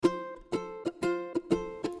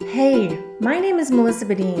Hey, my name is Melissa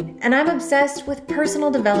Badine, and I'm obsessed with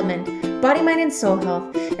personal development, body, mind, and soul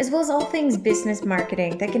health, as well as all things business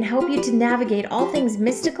marketing that can help you to navigate all things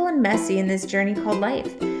mystical and messy in this journey called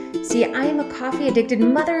life. See, I am a coffee addicted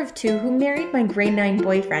mother of two who married my grade 9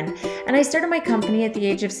 boyfriend, and I started my company at the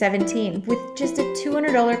age of 17 with just a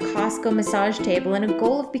 $200 Costco massage table and a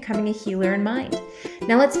goal of becoming a healer in mind.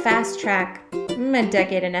 Now let's fast track a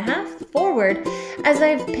decade and a half forward as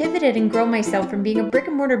I've pivoted and grown myself from being a brick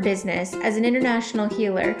and mortar business as an international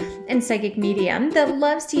healer and psychic medium that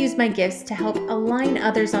loves to use my gifts to help align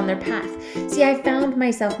others on their path. See, I found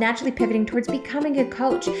myself naturally pivoting towards becoming a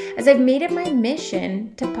coach as I've made it my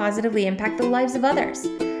mission to positively impact the lives of others.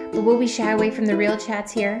 But will we shy away from the real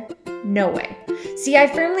chats here? No way. See, I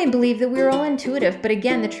firmly believe that we're all intuitive, but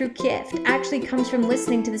again, the true gift actually comes from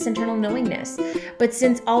listening to this internal knowingness. But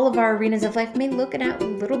since all of our arenas of life may look at a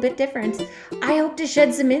little bit different, I hope to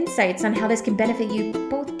shed some insights on how this can benefit you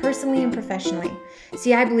both personally and professionally.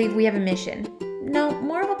 See, I believe we have a mission. No,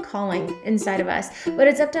 more of a calling inside of us, but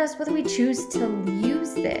it's up to us whether we choose to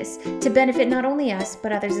use this to benefit not only us,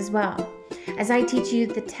 but others as well. As I teach you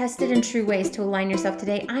the tested and true ways to align yourself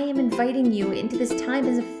today, I am inviting you into this time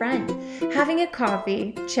as a friend, having a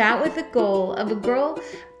coffee, chat with the goal of a girl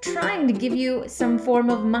trying to give you some form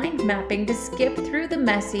of mind mapping to skip through the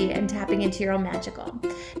messy and tapping into your own magical.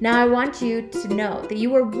 Now I want you to know that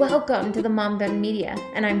you are welcome to the Mom Bun Media,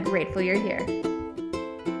 and I'm grateful you're here.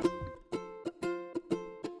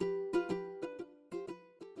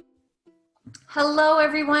 Hello,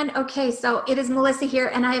 everyone. Okay, so it is Melissa here,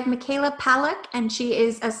 and I have Michaela Palak, and she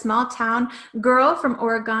is a small town girl from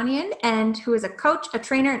Oregonian, and who is a coach, a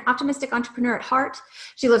trainer, and optimistic entrepreneur at heart.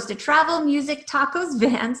 She loves to travel, music, tacos,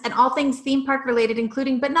 vans, and all things theme park related,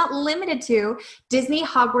 including but not limited to Disney,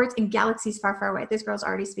 Hogwarts, and galaxies far, far away. This girl's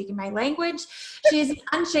already speaking my language. She has an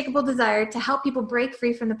unshakable desire to help people break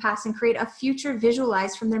free from the past and create a future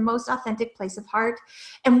visualized from their most authentic place of heart.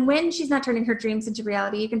 And when she's not turning her dreams into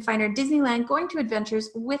reality, you can find her at Disneyland going to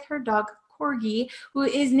adventures with her dog Corgi, who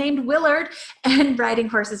is named Willard, and riding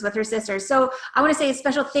horses with her sisters. So I want to say a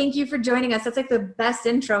special thank you for joining us. That's like the best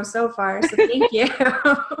intro so far. So thank you.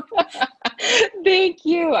 Thank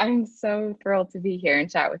you. I'm so thrilled to be here and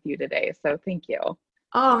chat with you today. So thank you.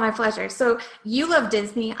 Oh, my pleasure. So you love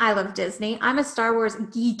Disney. I love Disney. I'm a Star Wars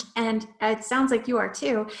geek, and it sounds like you are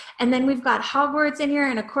too. And then we've got Hogwarts in here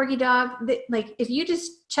and a corgi dog. Like, if you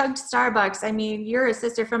just chugged Starbucks, I mean, you're a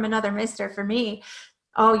sister from another mister for me.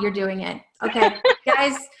 Oh, you're doing it. Okay,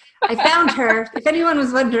 guys, I found her. If anyone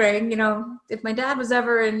was wondering, if my dad was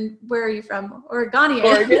ever in, where are you from? Oregonian.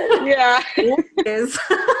 Oregon, yeah. Is.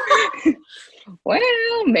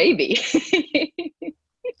 Well, maybe.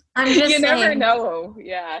 I'm just you saying. never know.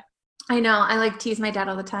 Yeah. I know. I like tease my dad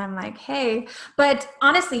all the time, like, hey, but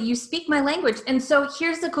honestly, you speak my language. And so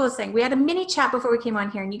here's the coolest thing. We had a mini chat before we came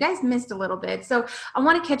on here, and you guys missed a little bit. So I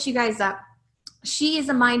want to catch you guys up. She is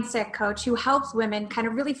a mindset coach who helps women kind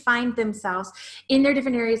of really find themselves in their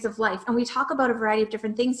different areas of life. And we talk about a variety of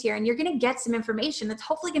different things here, and you're going to get some information that's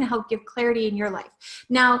hopefully going to help give clarity in your life.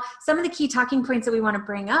 Now, some of the key talking points that we want to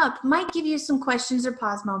bring up might give you some questions or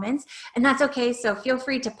pause moments, and that's okay. So feel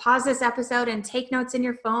free to pause this episode and take notes in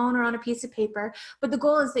your phone or on a piece of paper. But the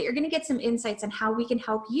goal is that you're going to get some insights on how we can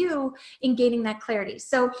help you in gaining that clarity.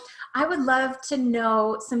 So I would love to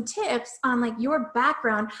know some tips on like your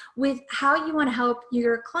background with how you want to help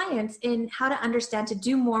your clients in how to understand to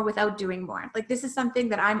do more without doing more. Like, this is something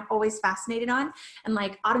that I'm always fascinated on, and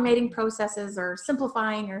like automating processes or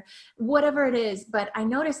simplifying or whatever it is. But I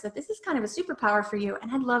noticed that this is kind of a superpower for you,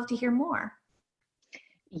 and I'd love to hear more.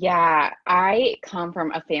 Yeah, I come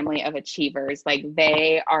from a family of achievers. Like,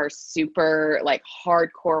 they are super like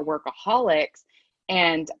hardcore workaholics,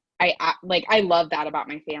 and I love that about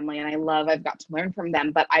my family, and I've got to learn from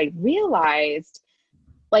them. But I realized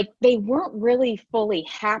like they weren't really fully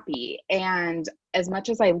happy. And as much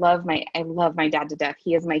as I love my dad to death,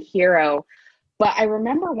 he is my hero. But I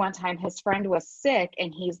remember one time his friend was sick,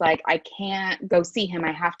 and he's like, I can't go see him.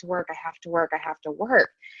 I have to work. I have to work. I have to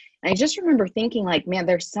work. And I just remember thinking like, man,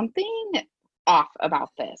 there's something off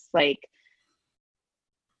about this. Like,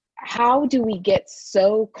 how do we get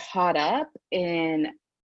so caught up in,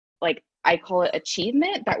 like, I call it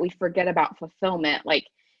achievement, that we forget about fulfillment? Like,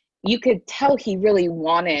 you could tell he really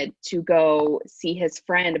wanted to go see his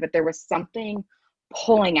friend, but there was something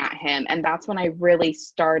pulling at him. And that's when I really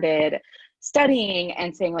started studying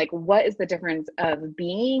and saying, like, what is the difference of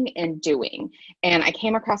being and doing? And I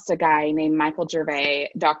came across a guy named Michael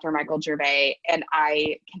Gervais, Dr. Michael Gervais, and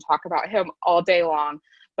I can talk about him all day long,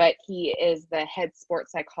 but he is the head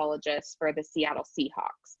sports psychologist for the Seattle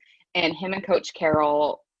Seahawks. And him and Coach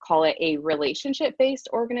Carroll call it a relationship-based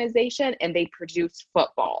organization, and they produce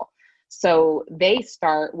football. So they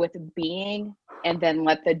start with being and then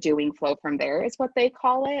let the doing flow from there is what they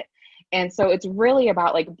call it. And so it's really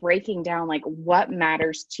about like breaking down like what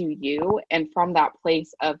matters to you, and from that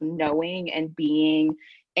place of knowing and being,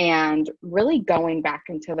 and really going back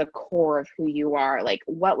into the core of who you are, like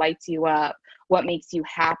what lights you up, what makes you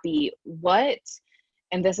happy, what,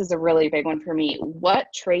 and this is a really big one for me, what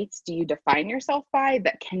traits do you define yourself by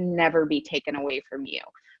that can never be taken away from you?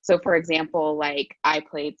 So for example, like I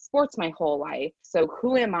played sports my whole life. So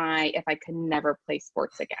who am I if I could never play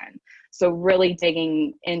sports again? So really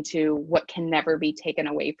digging into what can never be taken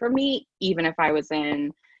away from me, even if I was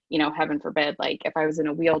in, you know, heaven forbid, like if I was in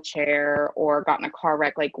a wheelchair or got in a car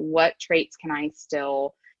wreck, like what traits can I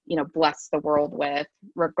still, you know, bless the world with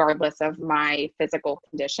regardless of my physical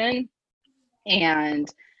condition? And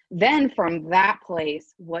then from that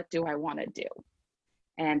place, what do I want to do?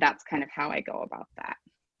 And that's kind of how I go about that.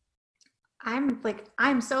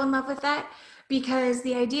 I'm so in love with that, because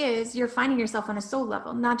the idea is you're finding yourself on a soul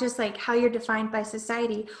level, not just like how you're defined by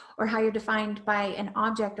society or how you're defined by an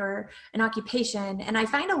object or an occupation. And I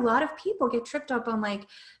find a lot of people get tripped up on like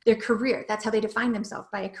their career. That's how they define themselves,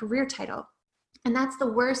 by a career title. And that's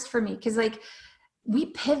the worst for me, because like we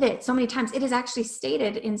pivot so many times. It is actually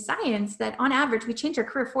stated in science that on average we change our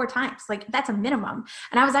career 4 times. Like that's a minimum.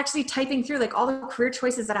 And I was actually typing through like all the career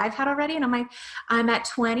choices that I've had already, and I'm like, I'm at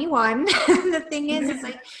 21. The thing is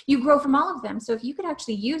like you grow from all of them. So if you could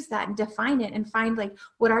actually use that and define it and find like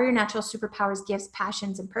what are your natural superpowers, gifts,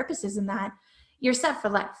 passions, and purposes in that, you're set for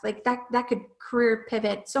life. Like that could career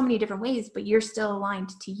pivot so many different ways, but you're still aligned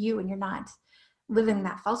to you and you're not living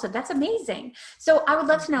that falsehood. That's amazing. So I would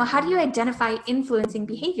love to know, how do you identify influencing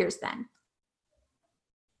behaviors then?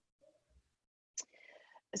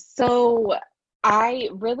 So I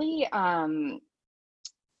really, from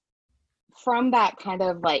that kind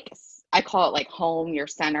of like, I call it like home, your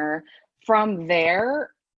center, from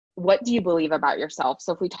there, what do you believe about yourself?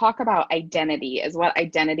 So if we talk about identity, is what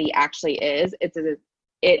identity actually is,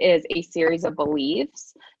 it is a series of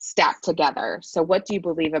beliefs stacked together. So what do you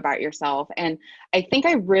believe about yourself? And I think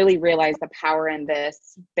I really realized the power in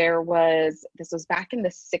this. This was back in the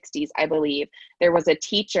 60s, I believe. There was a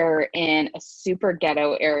teacher in a super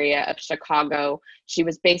ghetto area of Chicago. She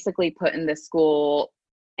was basically put in this school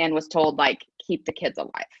and was told, like, keep the kids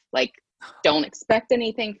alive. Like, don't expect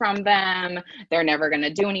anything from them. They're never going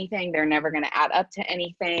to do anything. They're never going to add up to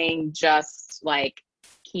anything. Just like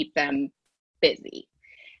keep them busy.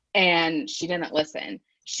 And she didn't listen.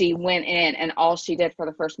 She went in, and all she did for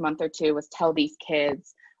the first month or two was tell these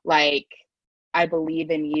kids, like, I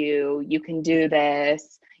believe in you. You can do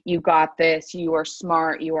this. You got this. You are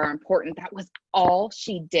smart. You are important. That was all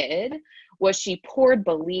she did. Was she poured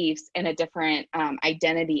beliefs and a different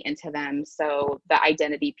identity into them. So the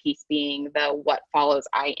identity piece being the what follows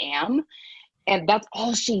I am. And that's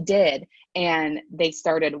all she did. And they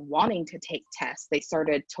started wanting to take tests. They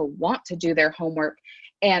started to want to do their homework.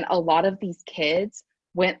 And a lot of these kids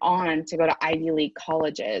went on to go to Ivy League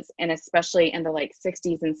colleges. And especially in the like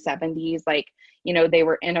 60s and 70s, like, you know, they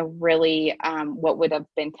were in a really, what would have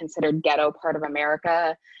been considered ghetto part of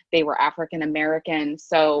America. They were African American.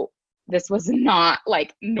 So this was not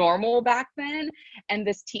like normal back then. And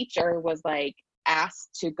this teacher was like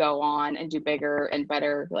asked to go on and do bigger and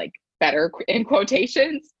better, like better in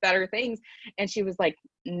quotations, better things. And she was like,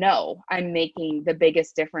 no, I'm making the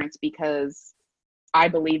biggest difference because I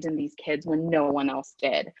believed in these kids when no one else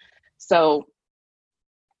did. So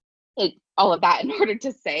all of that in order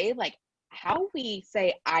to say, like, how we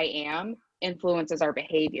say I am influences our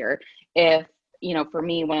behavior. If, you know, for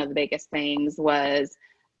me, one of the biggest things was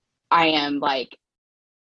I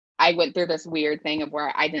went through this weird thing of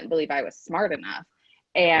where I didn't believe I was smart enough.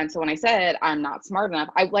 And so when I said I'm not smart enough,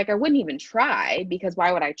 I wouldn't even try, because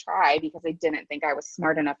why would I try? Because I didn't think I was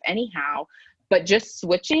smart enough anyhow. But just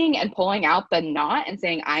switching and pulling out the not and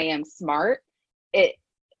saying I am smart,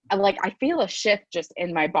 I feel a shift just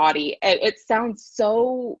in my body. It sounds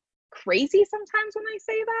so crazy sometimes when I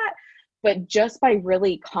say that, but just by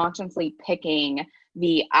really consciously picking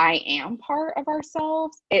the I am part of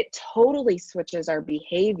ourselves, it totally switches our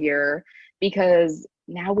behavior, because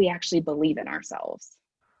now we actually believe in ourselves.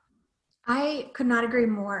 I could not agree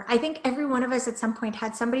more. I think every one of us at some point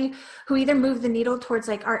had somebody who either moved the needle towards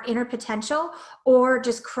like our inner potential or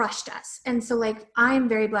just crushed us. And so like, I'm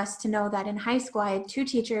very blessed to know that in high school, I had 2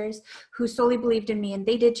 teachers who solely believed in me, and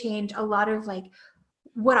they did change a lot of like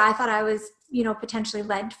what I thought I was, you know, potentially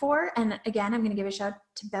led for. And again, I'm going to give a shout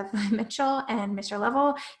to Beverly Mitchell and Mr.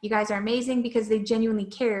 Level. You guys are amazing, because they genuinely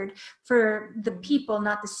cared for the people,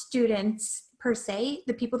 not the students per se,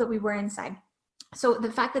 the people that we were inside. So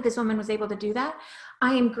the fact that this woman was able to do that,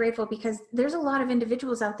 I am grateful, because there's a lot of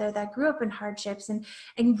individuals out there that grew up in hardships, and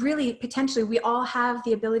really potentially we all have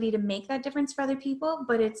the ability to make that difference for other people.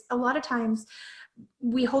 But it's a lot of times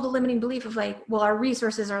we hold a limiting belief of like, well, our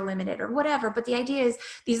resources are limited or whatever. But the idea is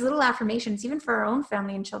these little affirmations, even for our own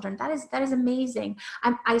family and children, that is amazing.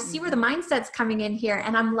 I see where the mindset's coming in here,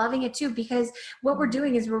 and I'm loving it too, because what we're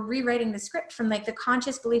doing is we're rewriting the script from like the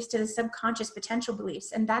conscious beliefs to the subconscious potential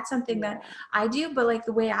beliefs. And that's something that I do, but like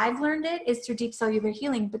the way I've learned it is through deep cellular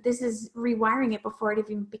healing, but this is rewiring it before it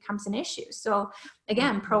even becomes an issue. So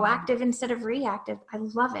again, proactive instead of reactive. I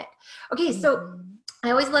love it. Okay. So I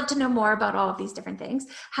always love to know more about all of these different things.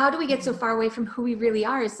 How do we get so far away from who we really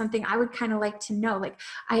are is something I would kind of like to know. Like,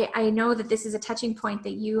 I know that this is a touching point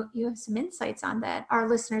that you have some insights on that our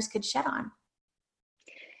listeners could shed on.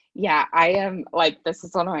 Yeah, I am like, this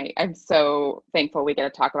is one of my, I'm so thankful we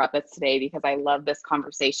get to talk about this today because I love this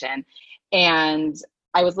conversation. And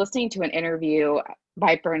I was listening to an interview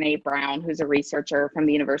by Brene Brown, who's a researcher from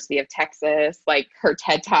the University of Texas. Like, her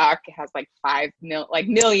TED Talk has like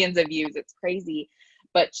millions of views. It's crazy.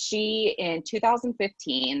 But she, in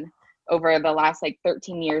 2015, over the last like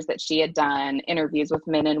 13 years that she had done interviews with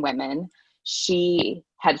men and women, she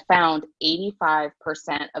had found 85%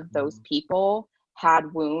 of those people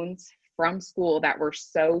had wounds from school that were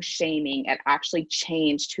so shaming it actually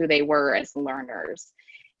changed who they were as learners.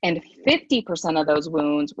 And 50% of those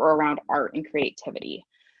wounds were around art and creativity.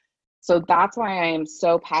 So that's why I am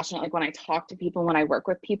so passionate. Like, when I talk to people, when I work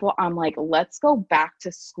with people, I'm like, let's go back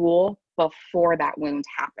to school before that wound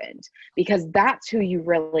happened, because that's who you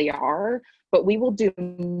really are. But we will do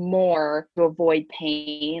more to avoid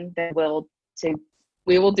pain than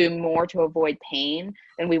we will do more to avoid pain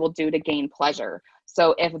than we will do to gain pleasure.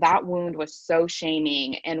 So if that wound was so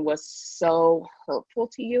shaming and was so hurtful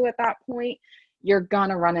to you at that point, you're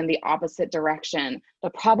gonna run in the opposite direction. The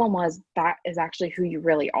problem was that is actually who you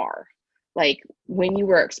really are. Like, when you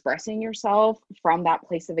were expressing yourself from that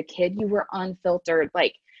place of a kid, you were unfiltered.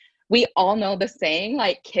 Like, we all know the saying,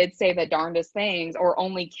 like, kids say the darndest things, or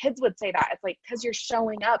only kids would say that. It's like, because you're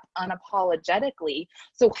showing up unapologetically.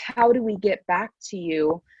 So how do we get back to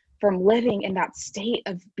you from living in that state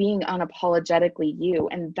of being unapologetically you?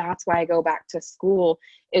 And that's why I go back to school,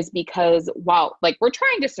 is because while like we're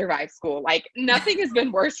trying to survive school, like nothing has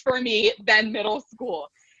been worse for me than middle school.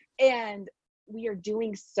 And we are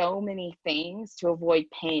doing so many things to avoid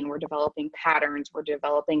pain. We're developing patterns, we're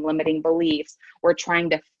developing limiting beliefs, we're trying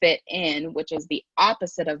to fit in, which is the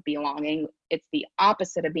opposite of belonging. It's the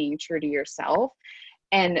opposite of being true to yourself.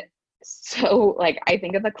 And so, like, I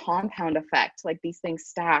think of the compound effect, like these things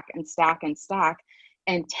stack and stack and stack.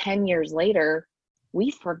 And 10 years later,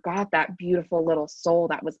 we forgot that beautiful little soul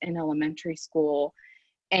that was in elementary school.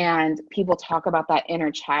 And people talk about that inner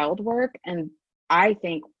child work. And I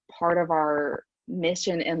think part of our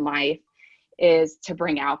mission in life is to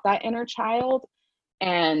bring out that inner child.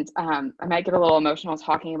 And I might get a little emotional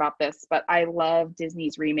talking about this, but I love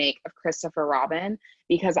Disney's remake of Christopher Robin,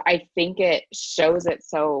 because I think it shows it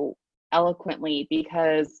so eloquently.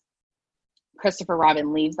 Because Christopher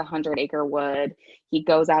Robin leaves the 100-acre wood. He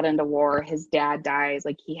goes out into war. His dad dies.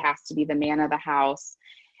 Like, he has to be the man of the house.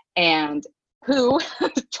 And Pooh,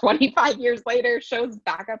 25 years later, shows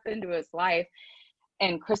back up into his life.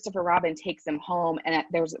 And Christopher Robin takes him home. And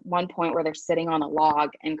there's one point where they're sitting on a log,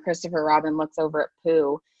 and Christopher Robin looks over at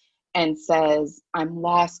Pooh and says, "I'm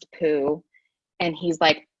lost, Pooh." And he's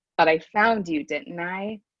like, "But I found you, didn't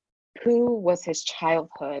I?" Pooh was his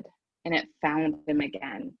childhood, and it found him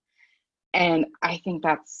again. And I think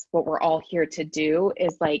that's what we're all here to do,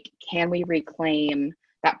 is like, can we reclaim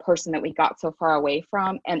that person that we got so far away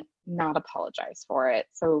from and not apologize for it?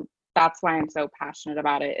 So that's why I'm so passionate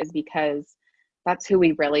about it, is because that's who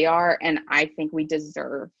we really are. And I think we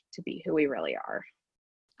deserve to be who we really are.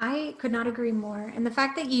 I could not agree more. And the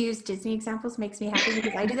fact that you use Disney examples makes me happy,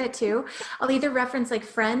 because I do that too. I'll either reference like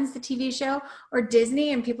Friends, the TV show, or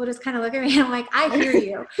Disney, and people just kind of look at me and I'm like, I hear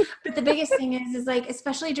you. But the biggest thing is like,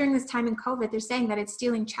 especially during this time in COVID, they're saying that it's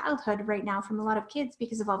stealing childhood right now from a lot of kids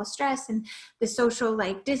because of all the stress and the social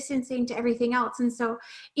like distancing to everything else. And so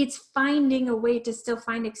it's finding a way to still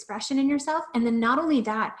find expression in yourself. And then not only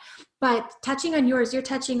that, but touching on yours, you're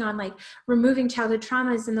touching on like removing childhood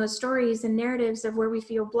traumas and those stories and narratives of where we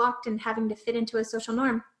feel blocked and having to fit into a social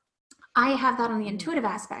norm. I have that on the intuitive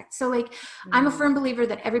aspect. So like, I'm a firm believer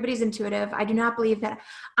that everybody's intuitive. I do not believe that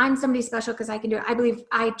I'm somebody special because I can do it. I believe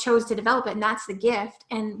I chose to develop it, and that's the gift,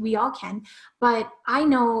 and we all can. But I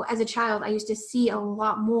know as a child, I used to see a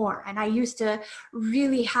lot more, and I used to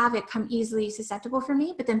really have it come easily susceptible for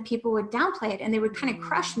me, but then people would downplay it, and they would kind of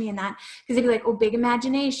crush me in that, because they'd be like, oh, big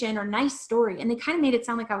imagination or nice story. And they kind of made it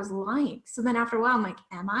sound like I was lying. So then after a while, I'm like,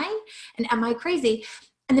 am I? And am I crazy?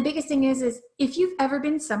 And the biggest thing is if you've ever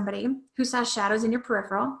been somebody who saw shadows in your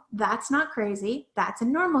peripheral, that's not crazy. That's a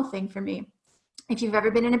normal thing for me. If you've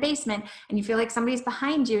ever been in a basement and you feel like somebody's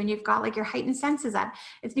behind you and you've got like your heightened senses up,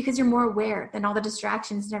 it's because you're more aware than all the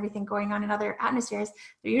distractions and everything going on in other atmospheres.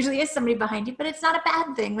 There usually is somebody behind you, but it's not a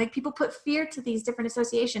bad thing. Like, people put fear to these different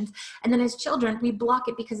associations. And then as children, we block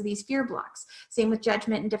it because of these fear blocks. Same with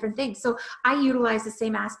judgment and different things. So I utilize the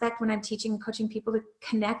same aspect when I'm teaching and coaching people to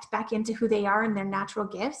connect back into who they are and their natural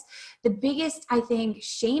gifts. The biggest, I think,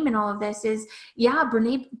 shame in all of this is,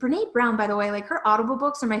 Brene Brown, by the way, like, her Audible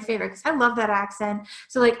books are my favorite because I love that accent.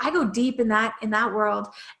 So like, I go deep in that world,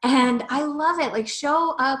 and I love it. Like,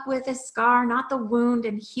 show up with a scar, not the wound,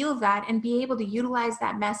 and heal that, and be able to utilize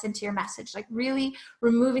that mess into your message, like really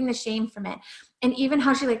removing the shame from it. And even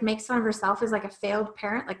how she like makes fun of herself as like a failed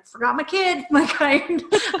parent, like, forgot my kid. Like,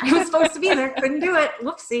 I was supposed to be there, couldn't do it.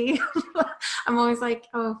 Whoopsie. I'm always like,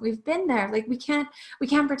 oh, we've been there. Like, we can't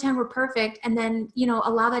pretend we're perfect. And then,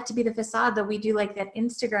 allow that to be the facade that we do, like that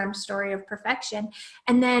Instagram story of perfection.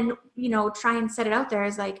 And then, try and set it out there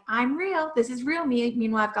as like, I'm real. This is real me.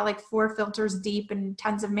 Meanwhile, I've got like 4 filters deep and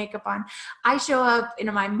tons of makeup on. I show up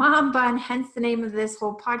in my mom bun, hence the name of this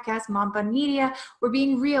whole podcast, Mom Bun Media. We're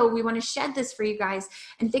being real. We want to shed this for you guys.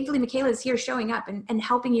 And thankfully, Michaela is here showing up and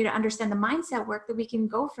helping you to understand the mindset work that we can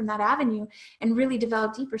go from that avenue and really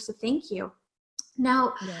develop deeper. So thank you.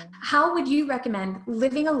 Now, How would you recommend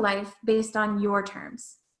living a life based on your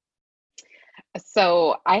terms?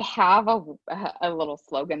 So I have a little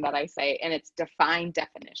slogan that I say, and it's define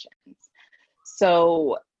definitions.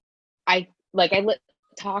 So I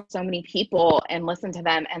talk to so many people and listen to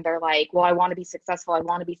them, and they're like, well, I want to be successful. I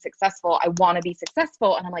want to be successful. I want to be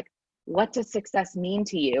successful. And I'm like, what does success mean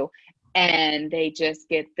to you? And they just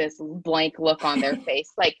get this blank look on their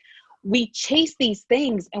face. Like, we chase these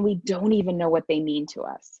things and we don't even know what they mean to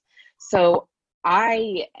us. So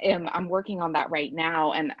I'm working on that right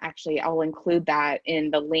now. And actually I'll include that in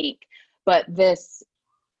the link, but this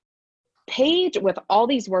page with all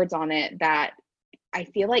these words on it that I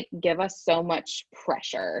feel like give us so much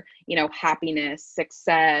pressure, happiness,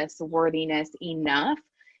 success, worthiness, enough.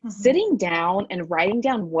 Sitting down and writing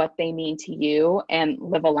down what they mean to you and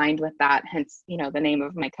live aligned with that, hence, the name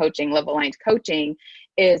of my coaching, Live Aligned Coaching,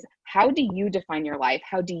 is how do you define your life?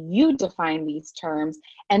 How do you define these terms?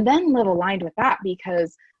 And then live aligned with that,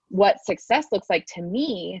 because what success looks like to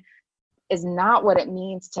me is not what it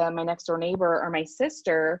means to my next door neighbor or my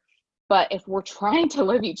sister. But if we're trying to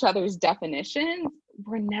live each other's definitions,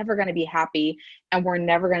 we're never going to be happy and we're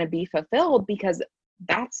never going to be fulfilled, because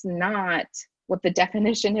that's not what the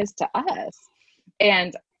definition is to us.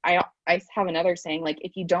 And I have another saying, like,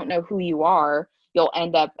 if you don't know who you are, you'll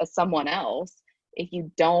end up as someone else. If you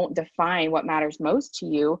don't define what matters most to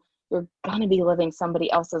you, you're going to be living somebody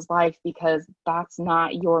else's life, because that's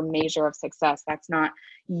not your measure of success. That's not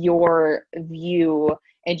your view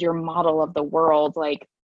and your model of the world. Like,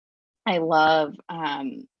 I love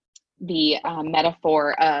the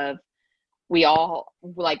metaphor of we all,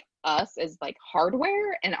 like, us is like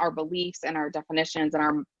hardware, and our beliefs and our definitions and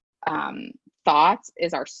our thoughts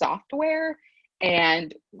is our software,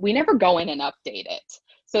 and we never go in and update it.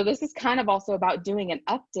 So this is kind of also about doing an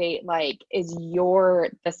update. Like, is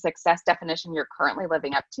the success definition you're currently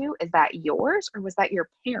living up to, is that yours, or was that your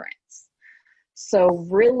parents? So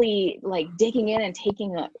really, like, digging in and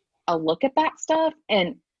taking a look at that stuff.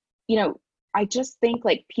 And I just think,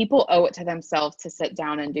 like, people owe it to themselves to sit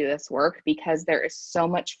down and do this work, because there is so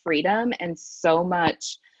much freedom and so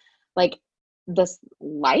much, like, this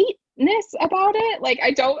lightness about it. Like,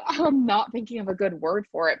 I'm not thinking of a good word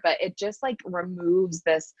for it, but it just, like, removes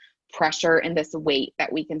this pressure and this weight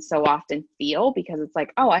that we can so often feel, because it's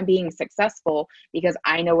like, oh, I'm being successful because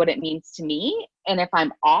I know what it means to me. And if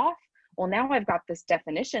I'm off, well, now I've got this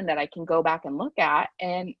definition that I can go back and look at,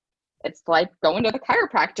 and it's like going to the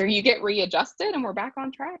chiropractor. You get readjusted and we're back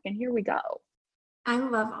on track, and here we go. I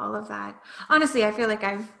love all of that. Honestly, I feel like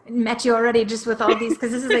I've met you already just with all these, because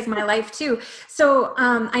this is like my life too. So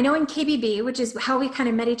I know in KBB, which is how we kind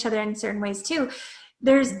of met each other in certain ways too,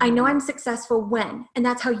 I know I'm successful when, and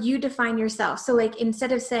that's how you define yourself. So like,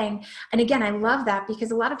 instead of saying, and again, I love that, because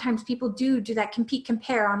a lot of times people do that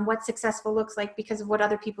compare on what successful looks like because of what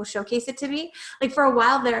other people showcase it to be. Like, for a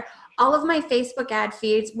while there, all of my Facebook ad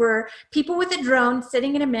feeds were people with a drone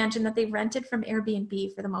sitting in a mansion that they rented from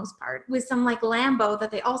Airbnb for the most part, with some like Lambo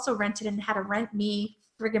that they also rented and had a rent me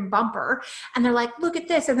friggin' bumper. And they're like, look at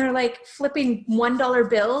this. And they're like flipping $1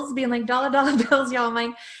 bills, being like dollar bills, y'all. I'm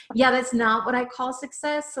like, yeah, that's not what I call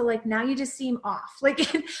success. So like now you just seem off. Like,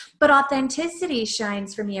 but authenticity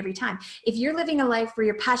shines for me every time. If you're living a life where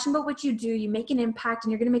you're passionate about what you do, you make an impact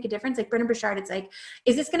and you're going to make a difference, like Brendan Burchard, it's like,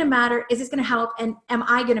 is this going to matter? Is this going to help? And am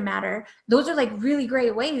I going to matter? Those are like really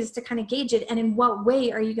great ways to kind of gauge it. And in what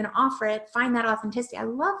way are you going to offer it? Find that authenticity. I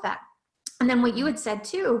love that. And then what you had said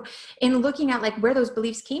too, in looking at like where those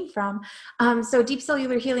beliefs came from. So deep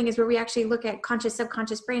cellular healing is where we actually look at conscious,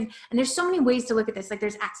 subconscious brain. And there's so many ways to look at this. Like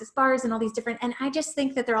there's access bars and all these different, and I just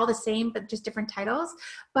think that they're all the same, but just different titles.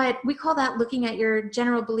 But we call that looking at your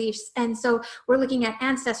general beliefs. And so we're looking at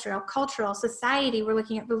ancestral, cultural, society. We're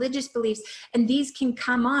looking at religious beliefs. And these can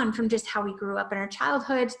come on from just how we grew up in our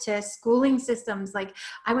childhood to schooling systems. Like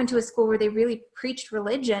I went to a school where they really preached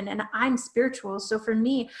religion, and I'm spiritual. So for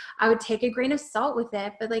me, I would take a grain of salt with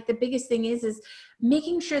it. But like the biggest thing is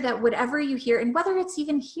making sure that whatever you hear, and whether it's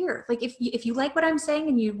even here, like if you like what I'm saying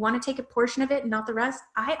and you want to take a portion of it and not the rest,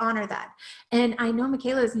 I honor that. And I know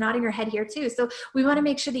Michaela is nodding her head here too. So we want to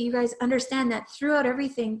make sure that you guys understand that throughout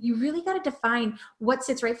everything, you really got to define what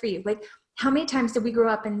sits right for you. Like how many times did we grow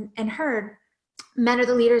up and heard men are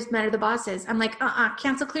the leaders, men are the bosses? I'm like,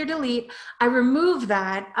 cancel, clear, delete. I remove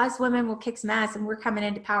that. Us women will kick some ass and we're coming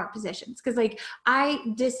into power positions. Cause like, I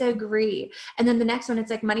disagree. And then the next one,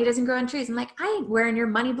 it's like, money doesn't grow on trees. I'm like, I ain't wearing your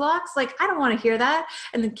money blocks. Like, I don't want to hear that.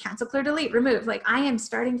 And then cancel, clear, delete, remove. Like I am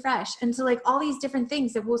starting fresh. And so like all these different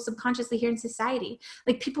things that we'll subconsciously hear in society,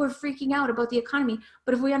 like people are freaking out about the economy.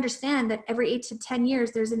 But if we understand that every 8 to 10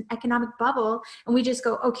 years, there's an economic bubble and we just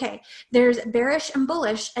go, okay, there's bearish and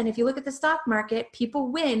bullish. And if you look at the stock market,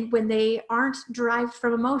 people win when they aren't derived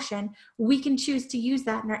from emotion. We can choose to use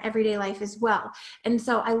that in our everyday life as well. And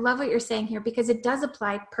so I love what you're saying here, because it does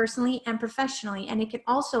apply personally and professionally. And it can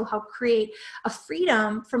also help create a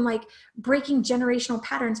freedom from like breaking generational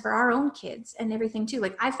patterns for our own kids and everything too.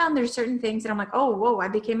 Like I found there's certain things that I'm like, oh, whoa, I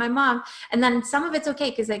became my mom. And then some of it's okay,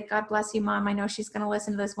 because like, God bless you, mom. I know she's going to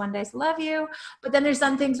listen to this one day. So love you. But then there's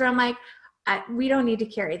some things where I'm like, we don't need to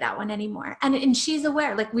carry that one anymore. And she's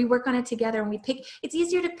aware, like we work on it together and we pick, it's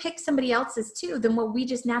easier to pick somebody else's too than what we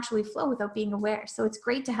just naturally flow without being aware. So it's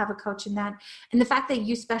great to have a coach in that. And the fact that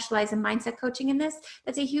you specialize in mindset coaching in this,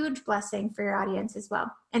 that's a huge blessing for your audience as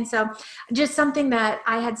well. And so just something that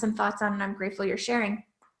I had some thoughts on and I'm grateful you're sharing.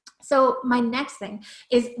 So my next thing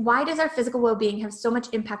is, why does our physical well-being have so much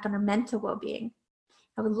impact on our mental well-being?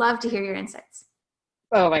 I would love to hear your insights.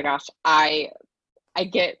 Oh my gosh. I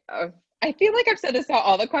get, I feel like I've said this about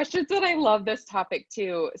all the questions, but I love this topic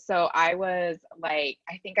too. So I was like,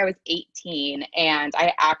 I think I was 18, and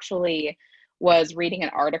I actually was reading an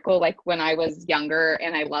article like when I was younger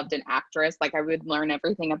and I loved an actress, like I would learn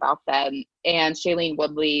everything about them. And Shailene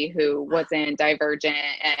Woodley, who was in Divergent,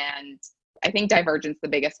 and I think Divergent's the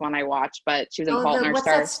biggest one I watched, but she was in Fault in Our What's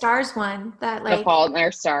Stars. that Stars one? That like The Fault in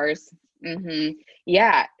Our Stars. Mm-hmm.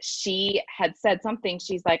 Yeah, she had said something.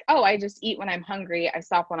 She's like, oh, I just eat when I'm hungry. I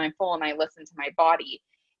stop when I'm full, and I listen to my body.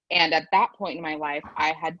 And at that point in my life,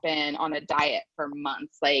 I had been on a diet for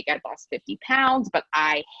months. Like I'd lost 50 pounds, but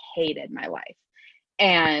I hated my life.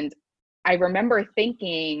 And I remember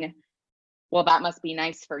thinking, well, that must be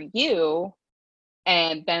nice for you.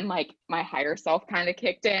 And then like my higher self kind of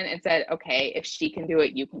kicked in and said, okay, if she can do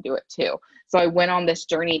it, you can do it too. So I went on this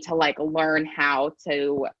journey to like learn how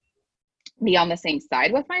to be on the same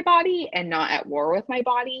side with my body and not at war with my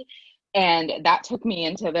body. And that took me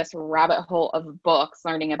into this rabbit hole of books,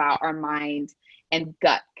 learning about our mind and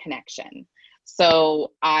gut connection.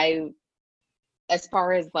 So as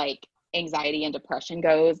far as like anxiety and depression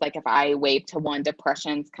goes, like if I wave to one,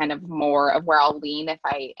 depression's kind of more of where I'll lean if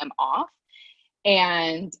I am off.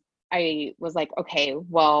 And I was like, okay,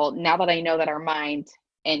 well, now that I know that our mind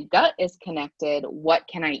and gut is connected, what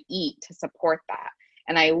can I eat to support that?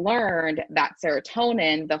 And I learned that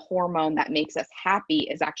serotonin, the hormone that makes us happy,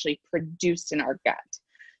 is actually produced in our gut.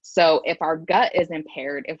 So if our gut is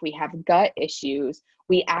impaired, if we have gut issues,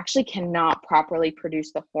 we actually cannot properly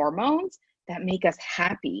produce the hormones that make us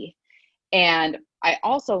happy. And I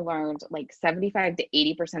also learned like 75 to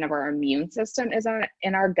 80% of our immune system is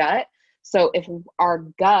in our gut. So if our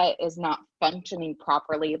gut is not functioning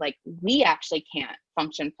properly, like we actually can't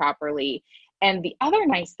function properly. And the other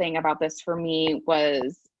nice thing about this for me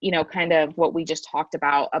was, kind of what we just talked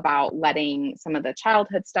about letting some of the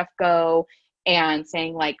childhood stuff go and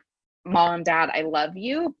saying like, Mom, Dad, I love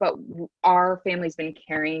you, but our family's been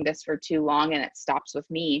carrying this for too long and it stops with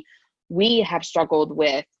me. We have struggled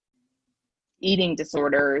with eating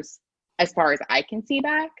disorders as far as I can see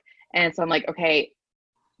back. And so I'm like, okay,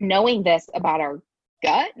 knowing this about our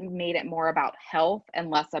gut made it more about health and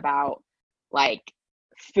less about like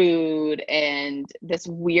food and this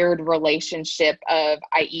weird relationship of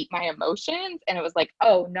I eat my emotions. And it was like,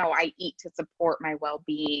 oh no, I eat to support my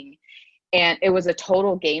well-being. And it was a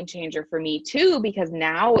total game changer for me too, because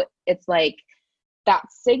now it's like that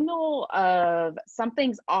signal of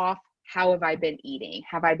something's off. How have I been eating?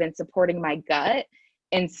 Have I been supporting my gut?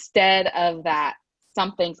 Instead of that,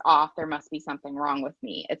 something's off, there must be something wrong with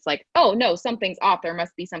me. It's like, oh no, something's off, there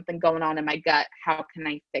must be something going on in my gut. How can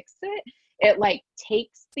I fix it? It like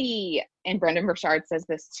takes and Brendan Burchard says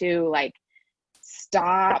this too, like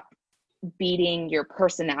stop beating your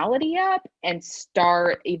personality up and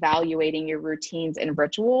start evaluating your routines and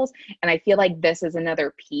rituals. And I feel like this is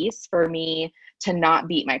another piece for me to not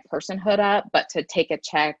beat my personhood up, but to take a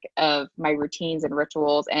check of my routines and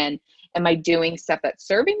rituals. And am I doing stuff that's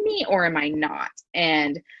serving me or am I not?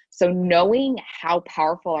 And so knowing how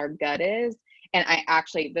powerful our gut is, and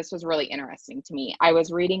this was really interesting to me. I was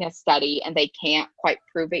reading a study and they can't quite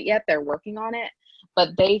prove it yet. They're working on it.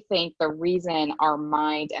 But they think the reason our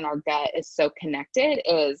mind and our gut is so connected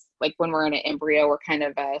is like when we're in an embryo, we're kind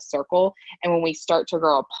of a circle. And when we start to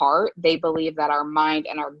grow apart, they believe that our mind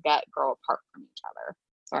and our gut grow apart from each other.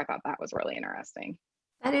 So I thought that was really interesting.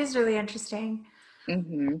 That is really interesting.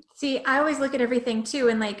 Mm-hmm. See, I always look at everything too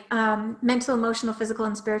in like mental, emotional, physical,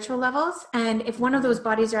 and spiritual levels. And if one of those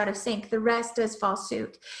bodies are out of sync, the rest does fall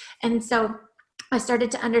suit. And so I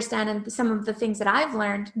started to understand, and some of the things that I've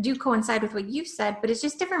learned do coincide with what you said, but it's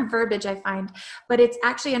just different verbiage I find. But it's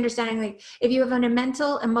actually understanding like if you have a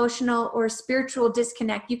mental, emotional, or spiritual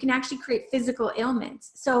disconnect, you can actually create physical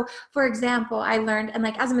ailments. So for example, I learned, and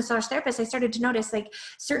like as a massage therapist, I started to notice like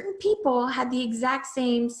certain people had the exact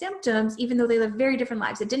same symptoms, even though they lived very different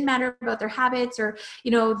lives. It didn't matter about their habits or,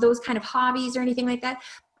 those kind of hobbies or anything like that.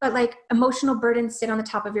 But like emotional burdens sit on the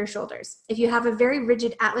top of your shoulders. If you have a very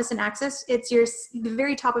rigid atlas and axis, it's the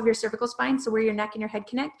very top of your cervical spine, so where your neck and your head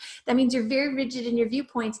connect. That means you're very rigid in your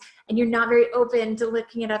viewpoints and you're not very open to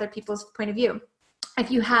looking at other people's point of view. If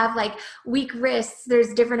you have like weak wrists,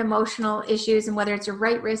 there's different emotional issues, and whether it's your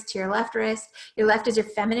right wrist to your left wrist. Your left is your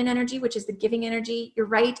feminine energy, which is the giving energy. Your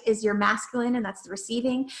right is your masculine, and that's the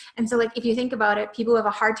receiving. And so like if you think about it, people who have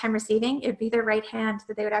a hard time receiving, it'd be their right hand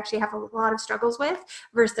that they would actually have a lot of struggles with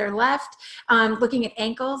versus their left. Looking at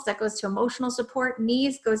ankles, that goes to emotional support.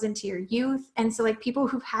 Knees goes into your youth. And so like people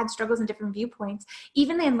who've had struggles in different viewpoints,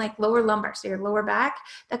 even in like lower lumbar, so your lower back,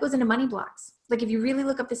 that goes into money blocks. Like if you really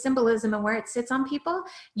look up the symbolism and where it sits on people,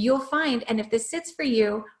 you'll find, and if this sits for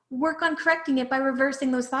you, work on correcting it by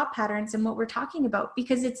reversing those thought patterns and what we're talking about,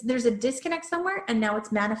 because there's a disconnect somewhere and now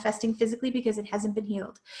it's manifesting physically because it hasn't been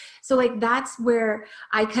healed. So like that's where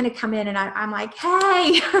I kind of come in and I'm like,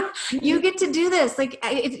 hey, you get to do this. Like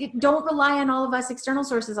don't rely on all of us external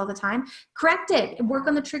sources all the time. Correct it. Work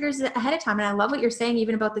on the triggers ahead of time. And I love what you're saying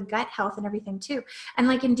even about the gut health and everything too. And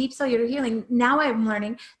like in deep cellular healing, now I'm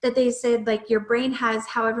learning that they said like your brain has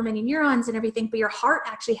however many neurons and everything, but your heart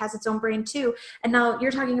actually has its own brain too. And now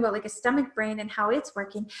you're talking about like a stomach brain and how it's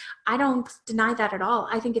working. I don't deny that at all.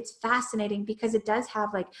 I think it's fascinating because it does have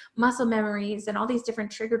like muscle memories and all these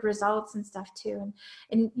different triggered results and stuff too.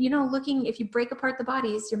 And looking, if you break apart the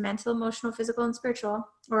bodies, your mental, emotional, physical, and spiritual,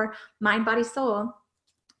 or mind, body, soul,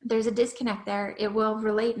 there's a disconnect there. It will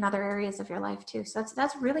relate in other areas of your life too. So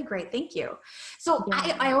that's really great. Thank you. So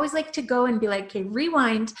yeah. I always like to go and be like, okay,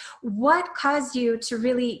 rewind. What caused you to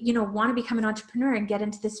really, want to become an entrepreneur and get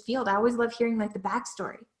into this field? I always love hearing like the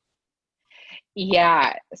backstory.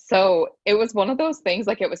 Yeah. So it was one of those things,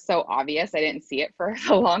 like it was so obvious. I didn't see it for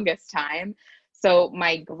the longest time. So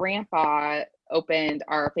my grandpa opened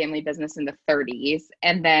our family business in the 30s.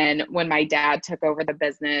 And then when my dad took over the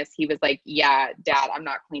business, he was like, yeah, Dad, I'm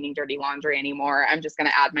not cleaning dirty laundry anymore. I'm just going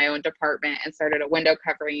to add my own department, and started a window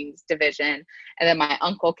coverings division. And then my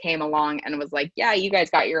uncle came along and was like, yeah, you guys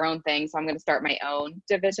got your own thing, so I'm going to start my own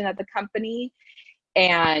division of the company.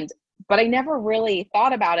 But I never really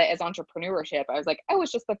thought about it as entrepreneurship. I was like, oh,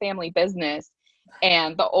 it's just the family business.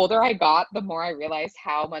 And the older I got, the more I realized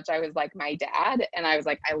how much I was like my dad. And I was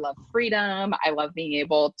like, I love freedom. I love being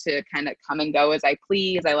able to kind of come and go as I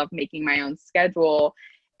please. I love making my own schedule.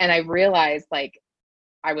 And I realized like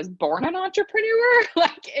I was born an entrepreneur.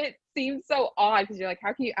 Like it seems so odd because you're like,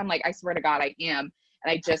 how can you? I'm like, I swear to God, I am.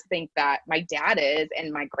 And I just think that my dad is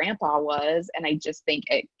and my grandpa was. And I just think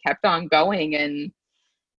it kept on going. And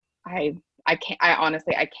I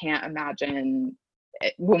honestly, I can't imagine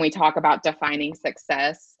it, when we talk about defining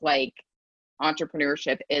success, like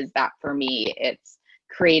entrepreneurship is that for me. It's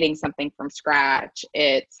creating something from scratch.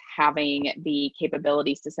 It's having the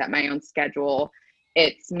capabilities to set my own schedule.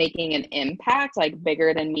 It's making an impact like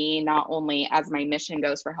bigger than me, not only as my mission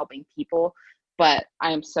goes for helping people, but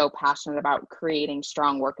I am so passionate about creating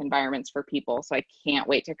strong work environments for people. So I can't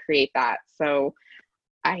wait to create that. So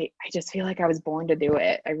I just feel like I was born to do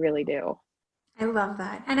it. I really do. I love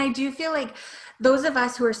that. And I do feel like those of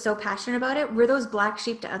us who are so passionate about it, we're those black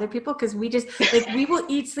sheep to other people because we just like we will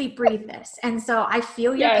eat, sleep, breathe this. And so I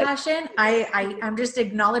feel your Yes. passion. I'm just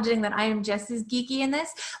acknowledging that I am just as geeky in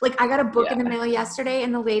this. Like I got a book in the Yeah. mail yesterday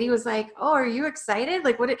and the lady was like, "Oh, are you excited?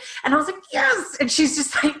 Like what?" And I was like, "Yes." And she's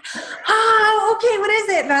just like, "Oh, okay, what is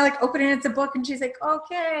it?" And I like open it, it's a book and she's like,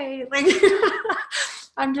 "Okay." Like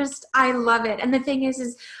I love it. And the thing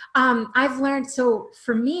is I've learned, so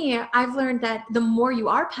for me, I've learned that the more you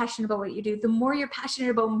are passionate about what you do, the more you're passionate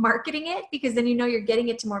about marketing it, because then you know you're getting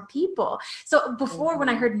it to more people. So before, when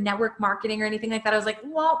I heard network marketing or anything like that, I was like,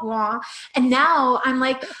 wah, wah. And now I'm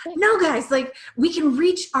like, no, guys, like we can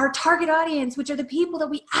reach our target audience, which are the people that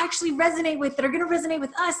we actually resonate with, that are going to resonate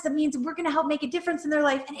with us. That means we're going to help make a difference in their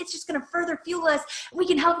life. And it's just going to further fuel us. We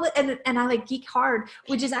can help with, and I like Geek Hard,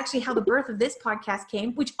 which is actually how the birth of this podcast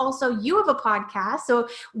came, which also you have a podcast. So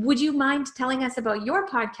would you mind telling us about your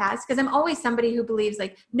podcast? Because I'm always somebody who believes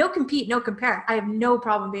like no compete, no compare. I have no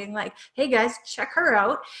problem being like, hey guys, check her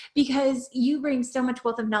out, because you bring so much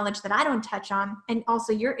wealth of knowledge that I don't touch on. And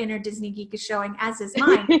also your inner Disney geek is showing, as is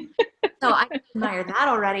mine. So I admire that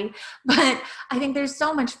already. But I think there's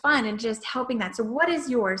so much fun in just helping that. So what is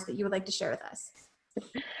yours that you would like to share with us?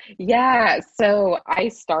 Yeah, so I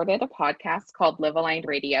started a podcast called Live Aligned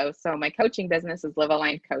Radio. So my coaching business is Live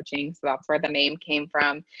Aligned Coaching. So that's where the name came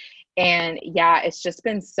from. And yeah, it's just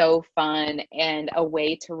been so fun and a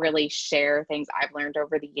way to really share things I've learned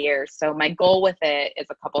over the years. So my goal with it is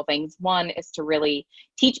a couple things. One is to really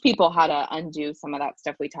teach people how to undo some of that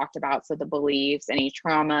stuff we talked about. So the beliefs, any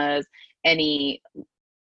traumas, any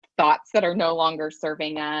thoughts that are no longer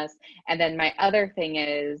serving us. And then my other thing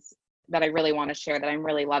is that I really want to share that I'm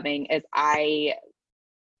really loving is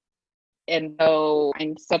though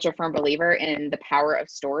I'm such a firm believer in the power of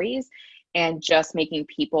stories and just making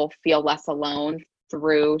people feel less alone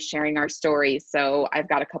through sharing our stories. So I've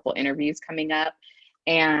got a couple interviews coming up,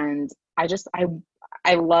 and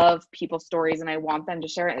I love people's stories and I want them to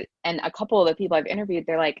share it. And a couple of the people I've interviewed,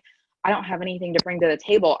 they're like, I don't have anything to bring to the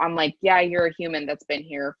table. I'm like, yeah, you're a human that's been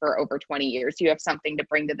here for over 20 years. You have something to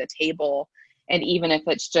bring to the table. And even if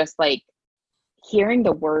it's just like hearing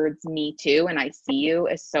the words "me too" and "I see you"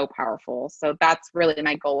 is so powerful. So that's really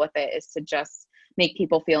my goal with it, is to just make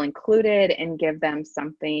people feel included and give them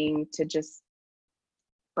something to just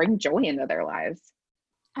bring joy into their lives.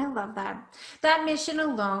 I love that. That mission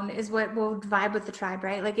alone is what will vibe with the tribe,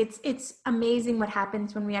 right? Like it's amazing what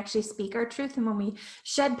happens when we actually speak our truth and when we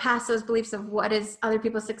shed past those beliefs of what is other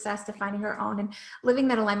people's success to finding our own and living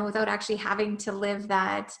that alignment without actually having to live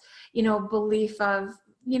that, belief of,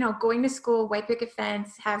 going to school, white picket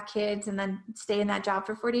fence, have kids, and then stay in that job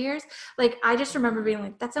for 40 years. Like, I just remember being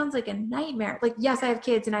like, that sounds like a nightmare. Like, yes, I have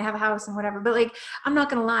kids and I have a house and whatever, but like, I'm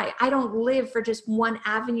not going to lie. I don't live for just one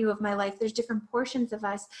avenue of my life. There's different portions of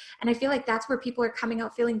us. And I feel like that's where people are coming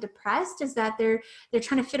out feeling depressed, is that they're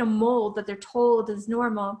trying to fit a mold that they're told is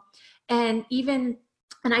normal. And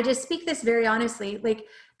I just speak this very honestly, like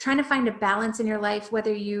trying to find a balance in your life,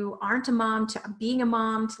 whether you aren't a mom to being a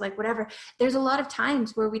mom to like whatever. There's a lot of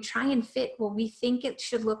times where we try and fit what we think it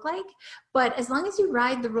should look like. But as long as you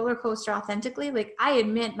ride the roller coaster authentically, like I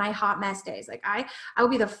admit my hot mess days, like I will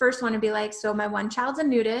be the first one to be like, so my one child's a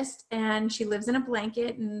nudist and she lives in a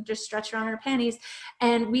blanket and just stretched around her panties.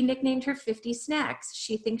 And we nicknamed her 50 Snacks.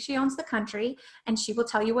 She thinks she owns the country and she will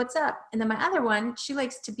tell you what's up. And then my other one, she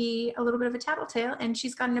likes to be a little bit of a tattletale and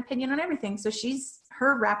she's got an opinion on everything. So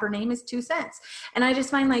her rapper name is 2 Cents. And I just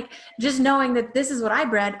find like, just knowing that this is what I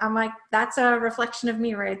bred, I'm like, that's a reflection of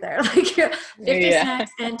me right there. Like 50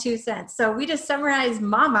 Snacks and 2 Cents. So we just summarized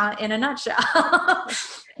mama in a nutshell.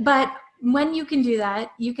 But when you can do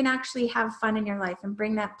that, you can actually have fun in your life and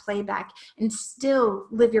bring that play back and still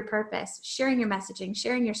live your purpose, sharing your messaging,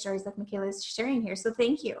 sharing your stories like Michaela is sharing here. So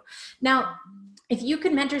thank you. Now, if you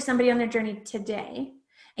could mentor somebody on their journey today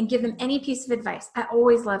and give them any piece of advice, I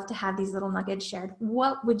always love to have these little nuggets shared.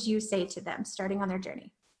 What would you say to them starting on their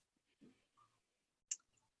journey?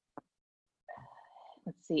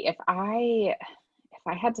 Let's see. If I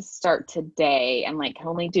had to start today and like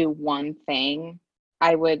only do one thing,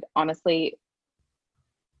 I would honestly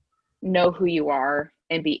know who you are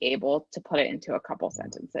and be able to put it into a couple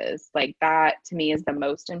sentences. Like that to me is the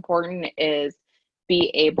most important, is be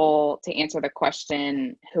able to answer the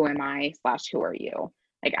question, who am I / who are you?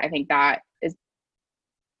 Like, I think that is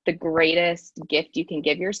the greatest gift you can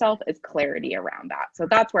give yourself is clarity around that. So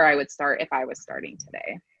that's where I would start if I was starting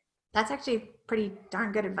today. That's actually pretty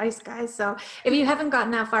darn good advice, guys. So if you haven't gotten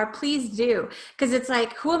that far, please do. Because it's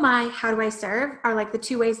like, who am I? How do I serve? Are like the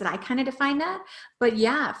two ways that I kind of define that. But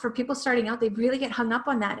yeah, for people starting out, they really get hung up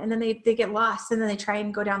on that. And then they get lost. And then they try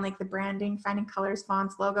and go down like the branding, finding colors,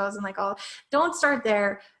 fonts, logos, and like all. Don't start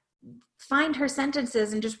there. Find her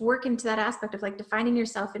sentences and just work into that aspect of like defining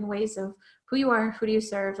yourself in ways of who you are, who do you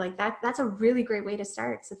serve, like that's a really great way to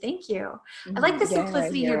start. So thank you. I like the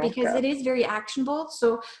simplicity here because it is very actionable.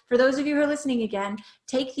 So for those of you who are listening again,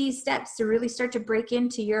 take these steps to really start to break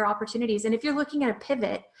into your opportunities. And if you're looking at a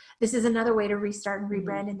pivot, this is another way to restart and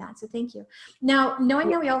rebrand in that. So thank you. Now, knowing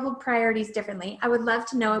that we all hold priorities differently, I would love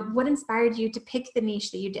to know what inspired you to pick the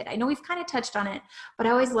niche that you did. I know we've kind of touched on it, but I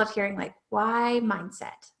always love hearing like, why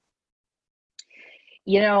mindset?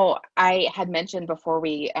 You know, I had mentioned before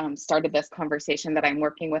we started this conversation that I'm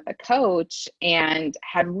working with a coach and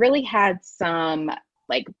had really had some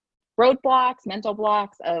like roadblocks, mental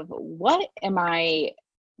blocks of what am I,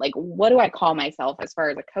 like, what do I call myself as far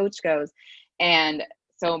as a coach goes? And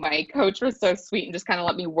so my coach was so sweet and just kind of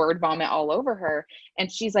let me word vomit all over her.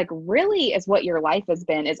 And she's like, really is what your life has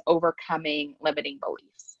been is overcoming limiting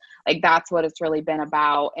beliefs. Like that's what it's really been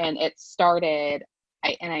about. And it started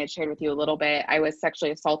and I had shared with you a little bit, I was sexually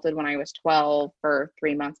assaulted when I was 12 for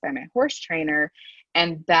 3 months by my horse trainer.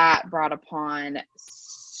 And that brought upon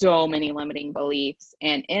so many limiting beliefs.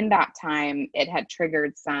 And in that time, it had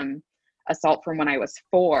triggered some assault from when I was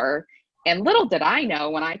 4. And little did I know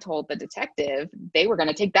when I told the detective, they were going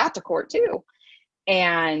to take that to court too.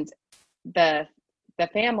 And the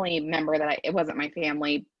family member it wasn't my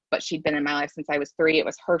family, but she'd been in my life since I was 3. It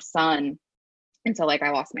was her son. And so like I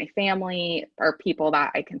lost my family or people that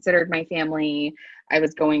I considered my family. I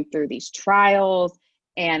was going through these trials,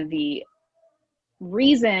 and the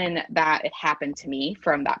reason that it happened to me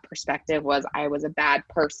from that perspective was I was a bad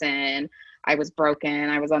person. I was broken.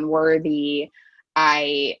 I was unworthy.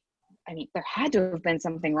 I mean, there had to have been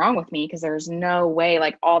something wrong with me because there's no way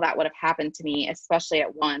like all that would have happened to me, especially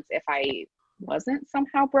at once, if I wasn't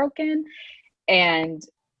somehow broken. And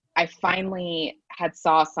I finally had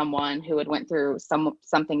saw someone who had went through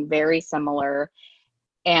something very similar.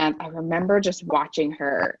 And I remember just watching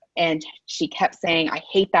her, and she kept saying, I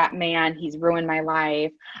hate that man. He's ruined my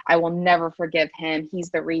life. I will never forgive him.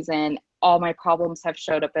 He's the reason all my problems have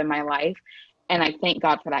showed up in my life. And I thank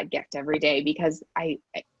God for that gift every day because I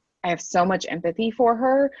have so much empathy for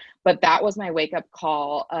her. But that was my wake up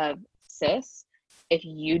call of, sis, if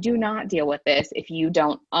you do not deal with this, if you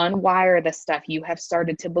don't unwire the stuff you have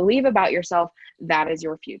started to believe about yourself, that is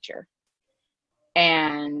your future.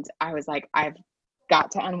 And I was like, I've got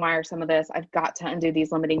to unwire some of this. I've got to undo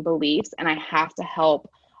these limiting beliefs, and I have to help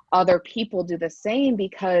other people do the same,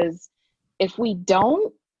 because if we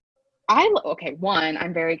don't, one,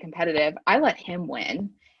 I'm very competitive. I let him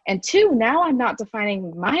win. And 2, now I'm not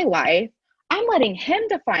defining my life. I'm letting him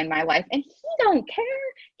define my life, and he don't care.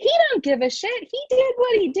 He don't give a shit. He did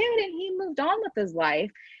what he did and he moved on with his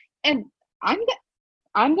life. And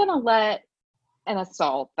I'm going to let an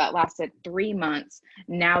assault that lasted 3 months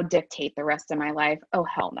now dictate the rest of my life. Oh,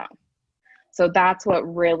 hell no. So that's what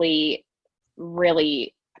really,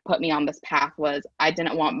 really put me on this path was I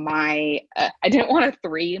didn't want a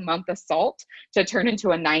 3-month assault to turn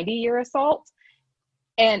into a 90-year assault.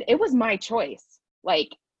 And it was my choice. Like,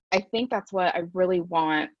 I think that's what I really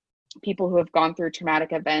want people who have gone through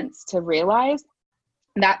traumatic events to realize,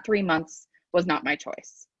 that 3 months was not my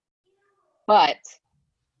choice. But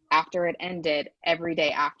after it ended, every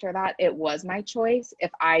day after that, it was my choice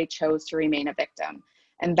if I chose to remain a victim.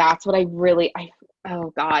 And that's what I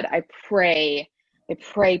pray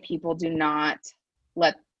people do not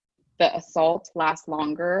let the assault last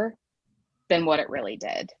longer than what it really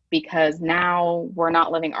did, because now we're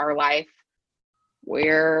not living our life.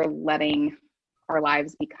 We're letting our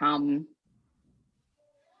lives become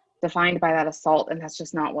defined by that assault, and that's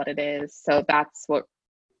just not what it is. So that's what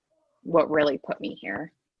really put me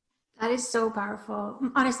here. That is so powerful.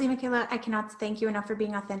 Honestly, Michaela, I cannot thank you enough for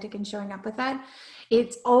being authentic and showing up with that.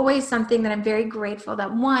 It's always something that I'm very grateful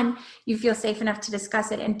that, 1, you feel safe enough to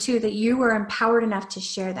discuss it, and 2, that you were empowered enough to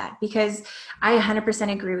share that, because I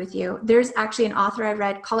 100% agree with you. There's actually an author I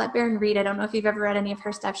read, Colette Baron-Reid. I don't know if you've ever read any of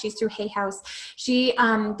her stuff. She's through Hay House. She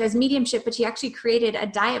does mediumship, but she actually created a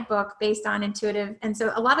diet book based on intuitive. And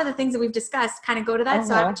so a lot of the things that we've discussed kind of go to that.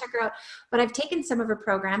 So I would check her out. But I've taken some of her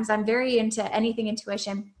programs. I'm very into anything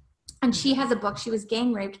intuition. And she has a book. She was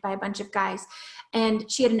gang raped by a bunch of guys, and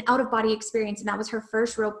she had an out of body experience. And that was her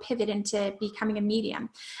first real pivot into becoming a medium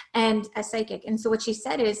and a psychic. And so what she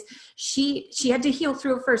said is she had to heal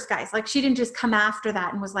through it first, guys. Like, she didn't just come after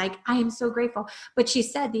that and was like, I am so grateful. But she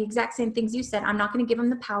said the exact same things you said. I'm not going to give them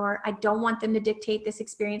the power. I don't want them to dictate this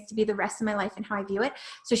experience to be the rest of my life and how I view it.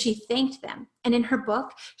 So she thanked them. And in her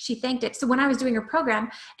book, she thanked it. So when I was doing her program,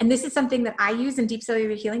 and this is something that I use in deep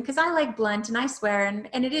cellular healing, because I like blunt and I swear,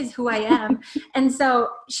 and it is who I am. And so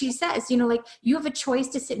she says, like, you have a choice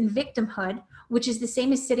to sit in victimhood, which is the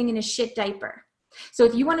same as sitting in a shit diaper. So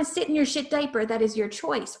if you want to sit in your shit diaper, that is your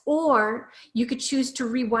choice. Or you could choose to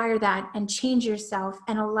rewire that and change yourself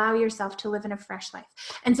and allow yourself to live in a fresh life.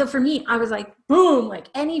 And so for me, I was like, boom, like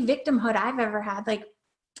any victimhood I've ever had, like,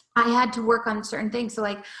 I had to work on certain things. So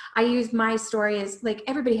like, I used my story as, like,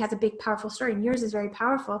 everybody has a big, powerful story, and yours is very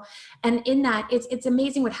powerful. And in that, it's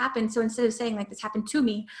amazing what happened. So instead of saying like, this happened to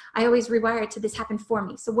me, I always rewire it to this happened for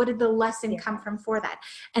me. So what did the lesson come from for that?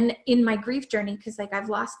 And in my grief journey, because like I've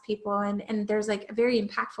lost people, and there's like a very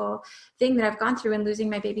impactful thing that I've gone through in losing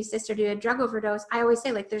my baby sister to a drug overdose. I always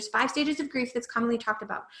say, like, there's 5 stages of grief that's commonly talked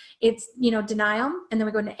about. It's, denial, and then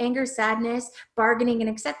we go into anger, sadness, bargaining, and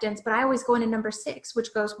acceptance. But I always go into number 6,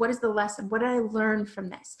 which goes, what is the lesson? What did I learn from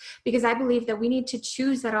this? Because I believe that we need to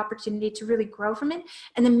choose that opportunity to really grow from it,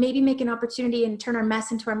 and then maybe make an opportunity and turn our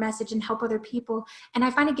mess into our message and help other people. And I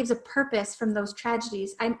find it gives a purpose from those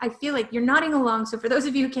tragedies. I feel like you're nodding along. So for those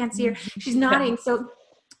of you who can't see her, she's nodding. So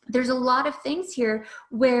there's a lot of things here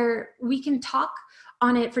where we can talk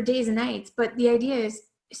on it for days and nights, but the idea is,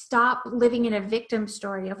 stop living in a victim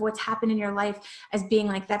story of what's happened in your life as being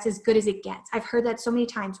like, that's as good as it gets. I've heard that so many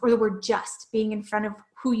times. Or the word just being in front of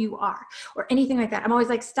who you are, or anything like that. I'm always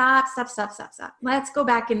like, stop. Let's go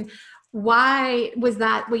back. And why was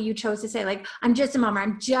that what you chose to say? Like, I'm just a mom, or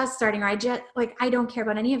I'm just starting, or I don't care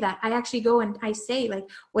about any of that. I actually go and I say, like,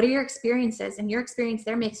 what are your experiences? And your experience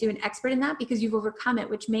there makes you an expert in that, because you've overcome it,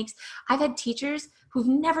 which makes, I've had teachers who've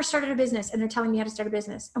never started a business, and they're telling me how to start a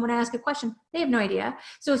business. And when I ask a question, they have no idea.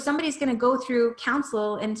 So if somebody's going to go through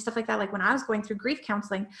counsel and stuff like that, like when I was going through grief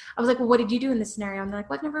counseling, I was like, well, what did you do in this scenario? And they're like,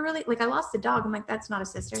 well, I've never really, like, I lost a dog. I'm like, that's not a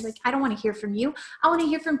sister. Like, I don't want to hear from you. I want to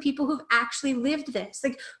hear from people who've actually lived this,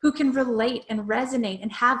 like, who can relate and resonate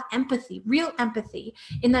and have empathy, real empathy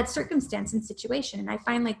in that circumstance and situation. And I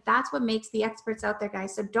find like that's what makes the experts out there,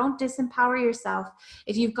 guys. So don't disempower yourself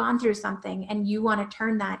if you've gone through something and you want to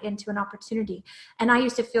turn that into an opportunity. And I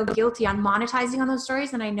used to feel guilty on monetizing on those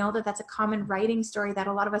stories. And I know that that's a common writing story that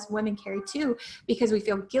a lot of us women carry too, because we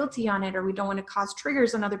feel guilty on it, or we don't want to cause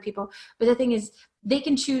triggers on other people. But the thing is, they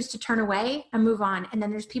can choose to turn away and move on. And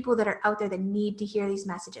then there's people that are out there that need to hear these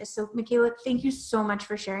messages. So Michaela, thank you so much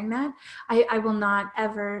for sharing that. I will not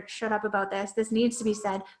ever shut up about this. This needs to be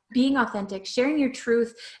said. Being authentic, sharing your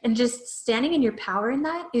truth, and just standing in your power in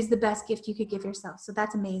that is the best gift you could give yourself. So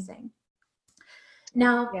that's amazing.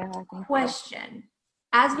 Now, question.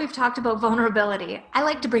 As we've talked about vulnerability, I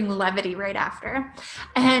like to bring levity right after.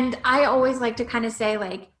 And I always like to kind of say,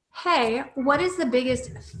 like, hey, what is the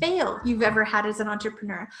biggest fail you've ever had as an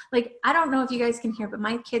entrepreneur? Like, I don't know if you guys can hear, but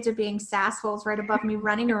my kids are being sassholes right above me,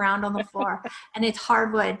 running around on the floor, and it's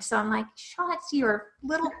hardwood. So I'm like, shots your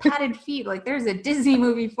little padded feet. Like, there's a Disney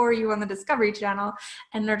movie for you on the Discovery Channel,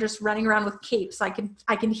 and they're just running around with capes. I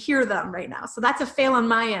can hear them right now. So that's a fail on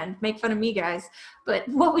my end. Make fun of me, guys. But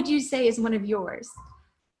what would you say is one of yours?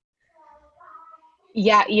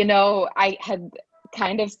 Yeah, I had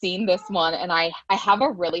kind of seen this one, and I have a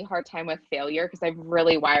really hard time with failure because I've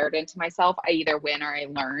really wired into myself, I either win or I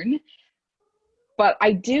learn. But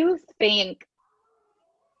I do think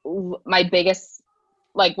my biggest,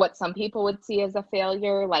 like what some people would see as a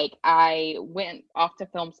failure, like I went off to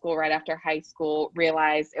film school right after high school,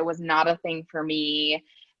 realized it was not a thing for me,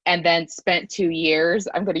 and then spent 2 years,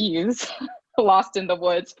 I'm going to use Lost in the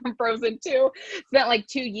Woods from Frozen 2, spent like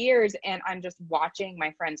 2 years, and I'm just watching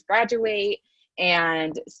my friends graduate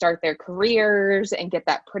and start their careers and get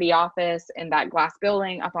that pretty office in that glass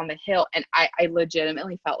building up on the hill. And I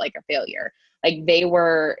legitimately felt like a failure. Like, they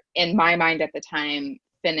were, in my mind at the time,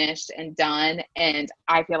 finished and done, and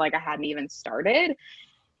I feel like I hadn't even started.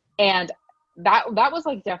 And that was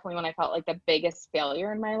like definitely when I felt like the biggest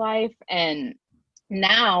failure in my life. And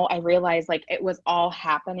now I realize, like, it was all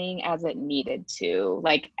happening as it needed to.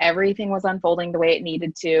 Like, everything was unfolding the way it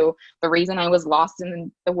needed to. The reason I was lost in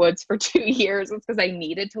the woods for 2 years was because I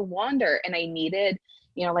needed to wander, and I needed,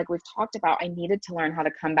 like we've talked about, I needed to learn how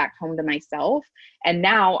to come back home to myself. And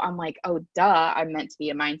now I'm like, oh, duh, I'm meant to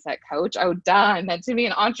be a mindset coach. Oh, duh, I'm meant to be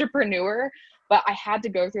an entrepreneur. But I had to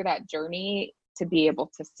go through that journey to be able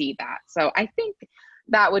to see that. So I think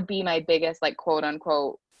that would be my biggest, like, quote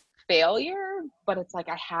unquote failure, but it's like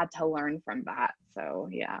I had to learn from that. So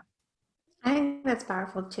yeah. I think that's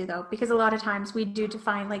powerful too, though, because a lot of times we do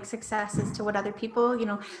define like success as to what other people,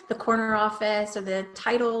 the corner office or the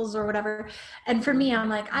titles or whatever. And for me, I'm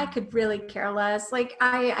like, I could really care less. Like,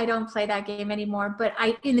 I don't play that game anymore, but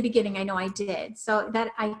in the beginning, I know I did. So that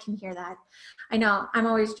I can hear that. I know I'm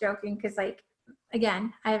always joking because, like,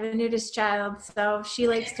 again, I have a nudist child. So she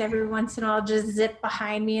likes to every once in a while just zip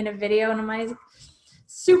behind me in a video. And I'm like,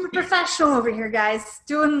 super professional over here, guys.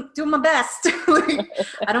 Doing my best. Like,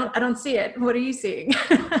 I don't see it. What are you seeing?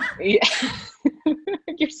 Yeah.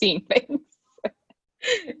 You're seeing things.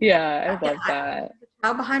 Yeah, I love that.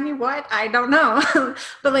 How behind me? What? I don't know.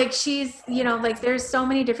 But like she's, like there's so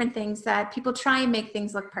many different things that people try and make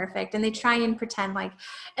things look perfect and they try and pretend like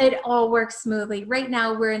it all works smoothly. Right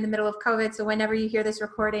now we're in the middle of COVID. So whenever you hear this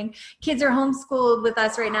recording, kids are homeschooled with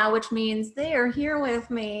us right now, which means they are here with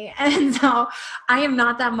me. And so I am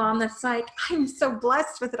not that mom that's like, I'm so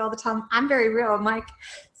blessed with it all the time. I'm very real. I'm like,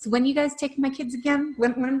 so when you guys take my kids again,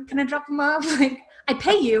 when can I drop them off? Like, I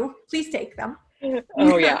pay you, please take them.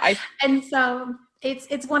 Oh yeah. And so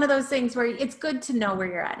it's one of those things where it's good to know where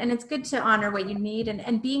you're at and it's good to honor what you need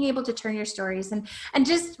and being able to turn your stories and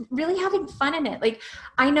just really having fun in it. Like,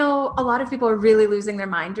 I know a lot of people are really losing their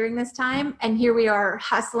mind during this time, and here we are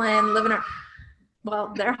hustling, living our,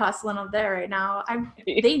 well, they're hustling up there right now.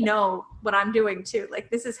 They know what I'm doing too.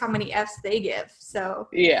 Like, this is how many F's they give. So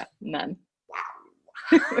yeah, none.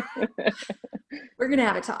 We're going to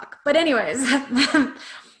have a talk. But anyways,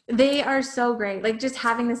 they are so great. Like, just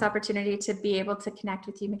having this opportunity to be able to connect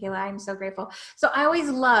with you, Michaela, I'm so grateful. So I always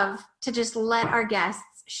love to just let our guests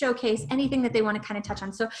showcase anything that they want to kind of touch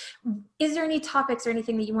on. So is there any topics or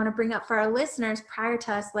anything that you want to bring up for our listeners prior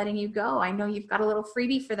to us letting you go? I know you've got a little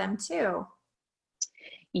freebie for them too.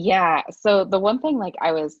 Yeah. So the one thing like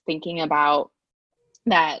I was thinking about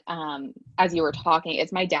that as you were talking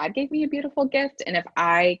is my dad gave me a beautiful gift. And if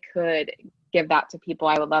I could give that to people,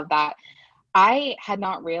 I would love that. I had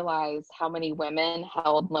not realized how many women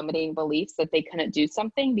held limiting beliefs that they couldn't do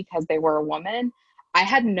something because they were a woman. I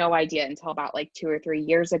had no idea until about like 2 or 3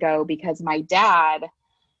 years ago because my dad,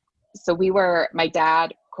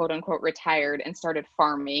 quote unquote, retired and started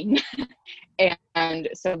farming. And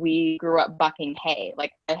so we grew up bucking hay.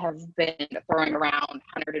 Like, I have been throwing around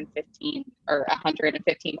 115 or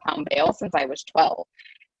 115 pound bales since I was 12.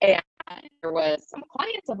 And there was some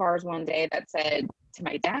clients of ours one day that said to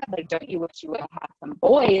my dad, like, don't you wish you would have had some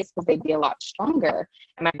boys because they'd be a lot stronger?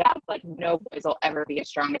 And my dad's like, no boys will ever be as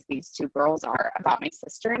strong as these 2 girls are, about my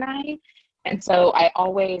sister and I. And so I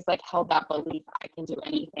always like held that belief I can do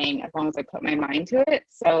anything as long as I put my mind to it.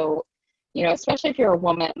 So, especially if you're a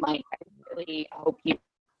woman, like, I really hope you.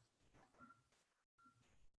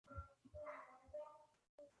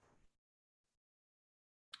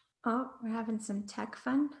 Oh, we're having some tech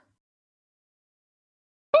fun.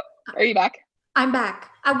 Are you back? I'm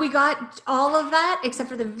back. We got all of that except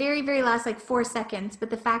for the very, very last like 4 seconds.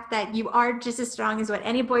 But the fact that you are just as strong as what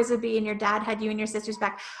any boys would be and your dad had you and your sister's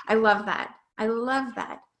back. I love that. I love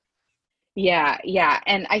that. Yeah.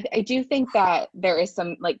 And I do think that there is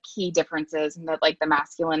some like key differences in that, like the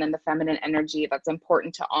masculine and the feminine energy that's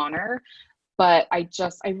important to honor. But I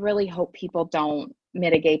really hope people don't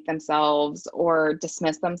mitigate themselves or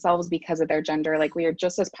dismiss themselves because of their gender. Like, we are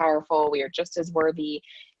just as powerful. We are just as worthy.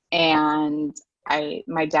 And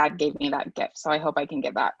my dad gave me that gift. So I hope I can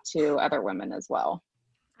give that to other women as well.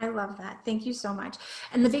 I love that. Thank you so much.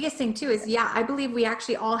 And the biggest thing too is, I believe we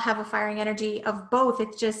actually all have a firing energy of both.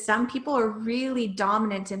 It's just some people are really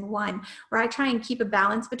dominant in one, where I try and keep a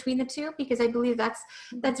balance between the two, because I believe that's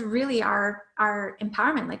really our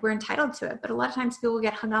empowerment. Like, we're entitled to it, but a lot of times people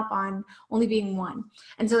get hung up on only being one.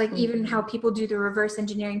 And so like, even how people do the reverse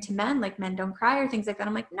engineering to men, like men don't cry or things like that.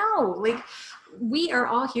 I'm like, no, like, we are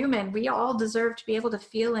all human. We all deserve to be able to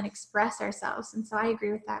feel and express ourselves. And so I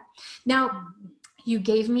agree with that. Now, you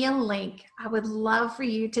gave me a link. I would love for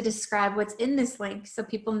you to describe what's in this link so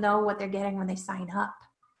people know what they're getting when they sign up.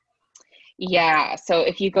 Yeah. So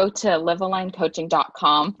if you go to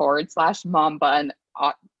livealigncoaching.com/mom bun,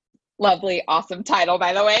 lovely, awesome title,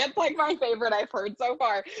 by the way. It's like my favorite I've heard so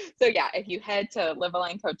far. So yeah, if you head to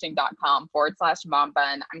livealigncoaching.com/mom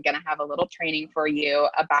bun, I'm going to have a little training for you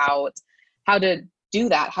about how to do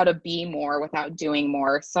that, how to be more without doing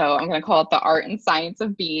more. So I'm going to call it the art and science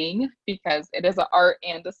of being, because it is an art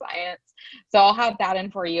and a science. So I'll have that in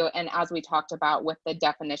for you. And as we talked about with the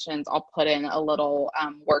definitions, I'll put in a little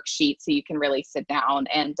worksheet so you can really sit down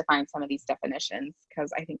and define some of these definitions,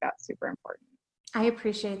 because I think that's super important. I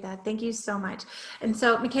appreciate that. Thank you so much. And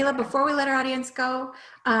so, Michaela, before we let our audience go,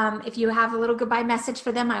 if you have a little goodbye message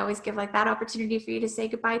for them, I always give like that opportunity for you to say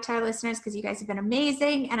goodbye to our listeners because you guys have been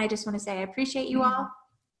amazing. And I just want to say I appreciate you all.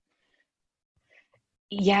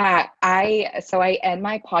 Yeah, I end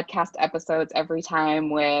my podcast episodes every time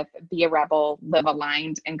with be a rebel, live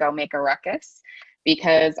aligned, and go make a ruckus,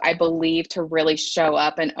 because I believe to really show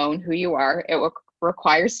up and own who you are,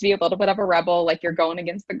 requires to be a little bit of a rebel, like you're going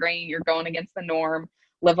against the grain, you're going against the norm,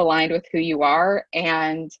 live aligned with who you are,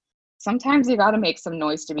 and sometimes you got to make some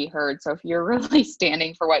noise to be heard. So if you're really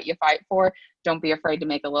standing for what you fight for, don't be afraid to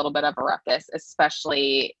make a little bit of a ruckus,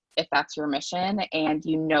 especially if that's your mission and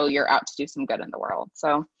you know you're out to do some good in the world.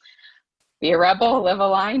 So be a rebel, live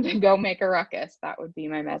aligned, and go make a ruckus. That would be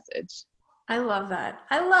my message. I love that.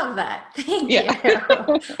 I love that. Thank Yeah.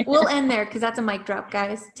 you. We'll end there because that's a mic drop,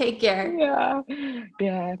 guys. Take care. Yeah.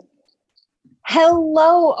 Yeah.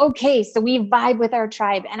 Hello. Okay, so we vibe with our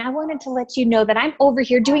tribe, and I wanted to let you know that I'm over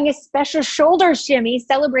here doing a special shoulder shimmy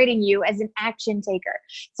celebrating you as an action taker.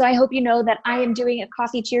 So I hope you know that I am doing a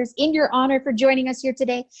coffee cheers in your honor for joining us here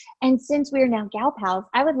today. And since we are now gal pals,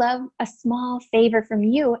 I would love a small favor from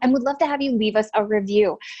you and would love to have you leave us a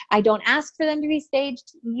review. I don't ask for them to be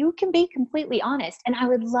staged. You can be completely honest, and I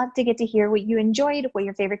would love to get to hear what you enjoyed, what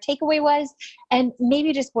your favorite takeaway was, and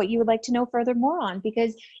maybe just what you would like to know further more on,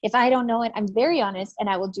 because if I don't know it, I'm very honest, and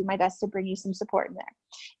I will do my best to bring you some support in there.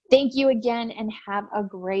 Thank you again, and have a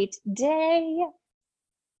great day.